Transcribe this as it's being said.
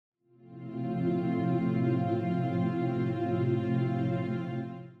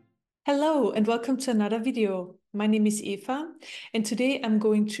Hello and welcome to another video. My name is Eva and today I'm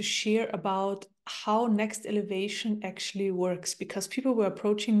going to share about how Next Elevation actually works because people were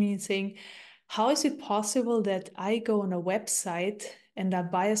approaching me and saying, how is it possible that I go on a website and I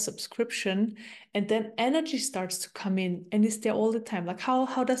buy a subscription and then energy starts to come in and it's there all the time? Like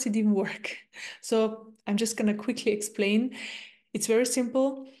how does it even work? So I'm just going to quickly explain. It's very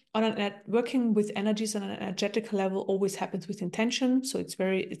simple. Working with energies on an energetic level always happens with intention. So it's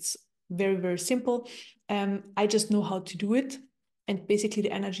very simple. I just know how to do it. And basically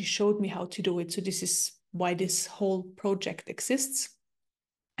the energy showed me how to do it. So this is why this whole project exists.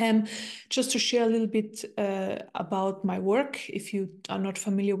 Just to share a little bit about my work, if you are not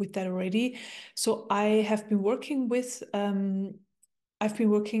familiar with that already. So I've been working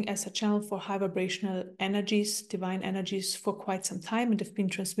as a channel for high vibrational energies, divine energies for quite some time, and I've been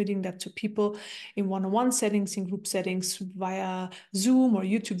transmitting that to people in one-on-one settings, in group settings, via Zoom or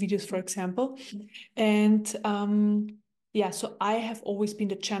YouTube videos, for example. And so I have always been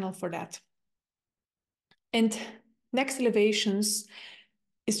the channel for that. And Next Elevations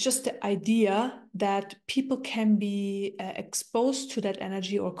is just the idea that people can be exposed to that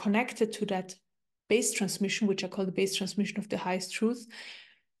energy or connected to that base transmission, which I call the base transmission of the highest truth,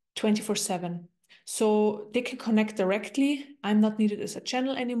 24/7. So they can connect directly. I'm not needed as a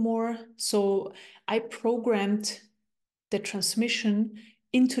channel anymore. So I programmed the transmission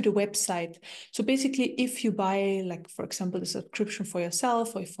into the website. So basically, if you buy, like, for example, the subscription for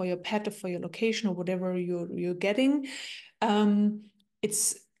yourself or for your pet or for your location or whatever you're getting,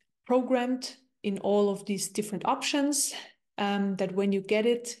 it's programmed in all of these different options. That when you get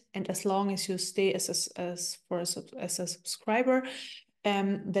it, and as long as you stay as a subscriber,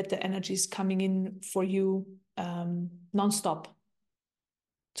 that the energy is coming in for you nonstop.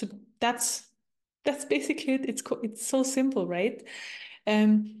 So that's basically it. It's so simple, right?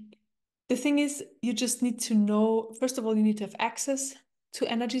 The thing is, you just need to know. First of all, you need to have access to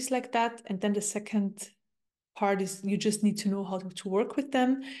energies like that, and then the second part is you just need to know how to work with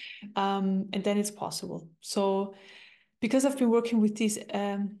them, and then it's possible. So, because I've been working with these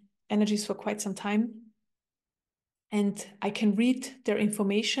energies for quite some time, and I can read their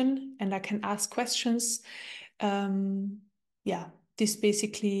information and I can ask questions. This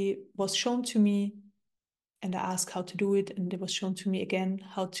basically was shown to me and I asked how to do it. And it was shown to me again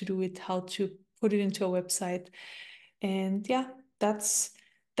how to do it, how to put it into a website. And yeah, that's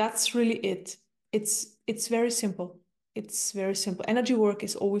really it. It's very simple. It's very simple. Energy work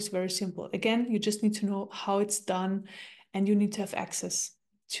is always very simple. Again, you just need to know how it's done and you need to have access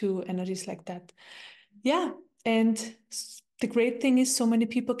to energies like that. Yeah. And the great thing is so many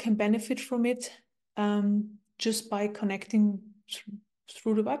people can benefit from it just by connecting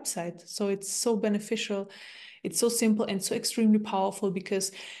through the website. So it's so beneficial. It's so simple and so extremely powerful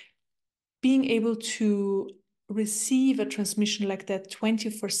because being able to receive a transmission like that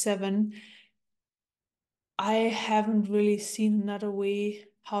 24/7, I haven't really seen another way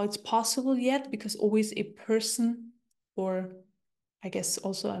how it's possible yet, because always a person, or I guess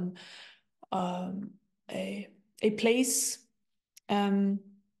also a place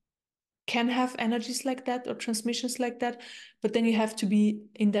can have energies like that or transmissions like that, but then you have to be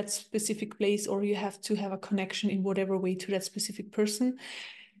in that specific place or you have to have a connection in whatever way to that specific person.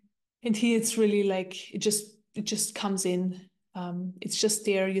 And here it's really like it just comes in. It's just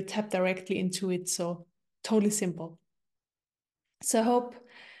there, you tap directly into it. So totally simple. So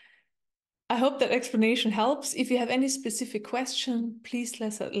I hope that explanation helps. If you have any specific question, please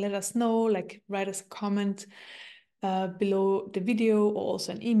let us know, like write us a comment below the video or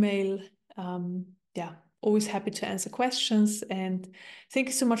also an email. Always happy to answer questions, and thank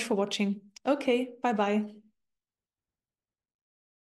you so much for watching. Okay, bye-bye.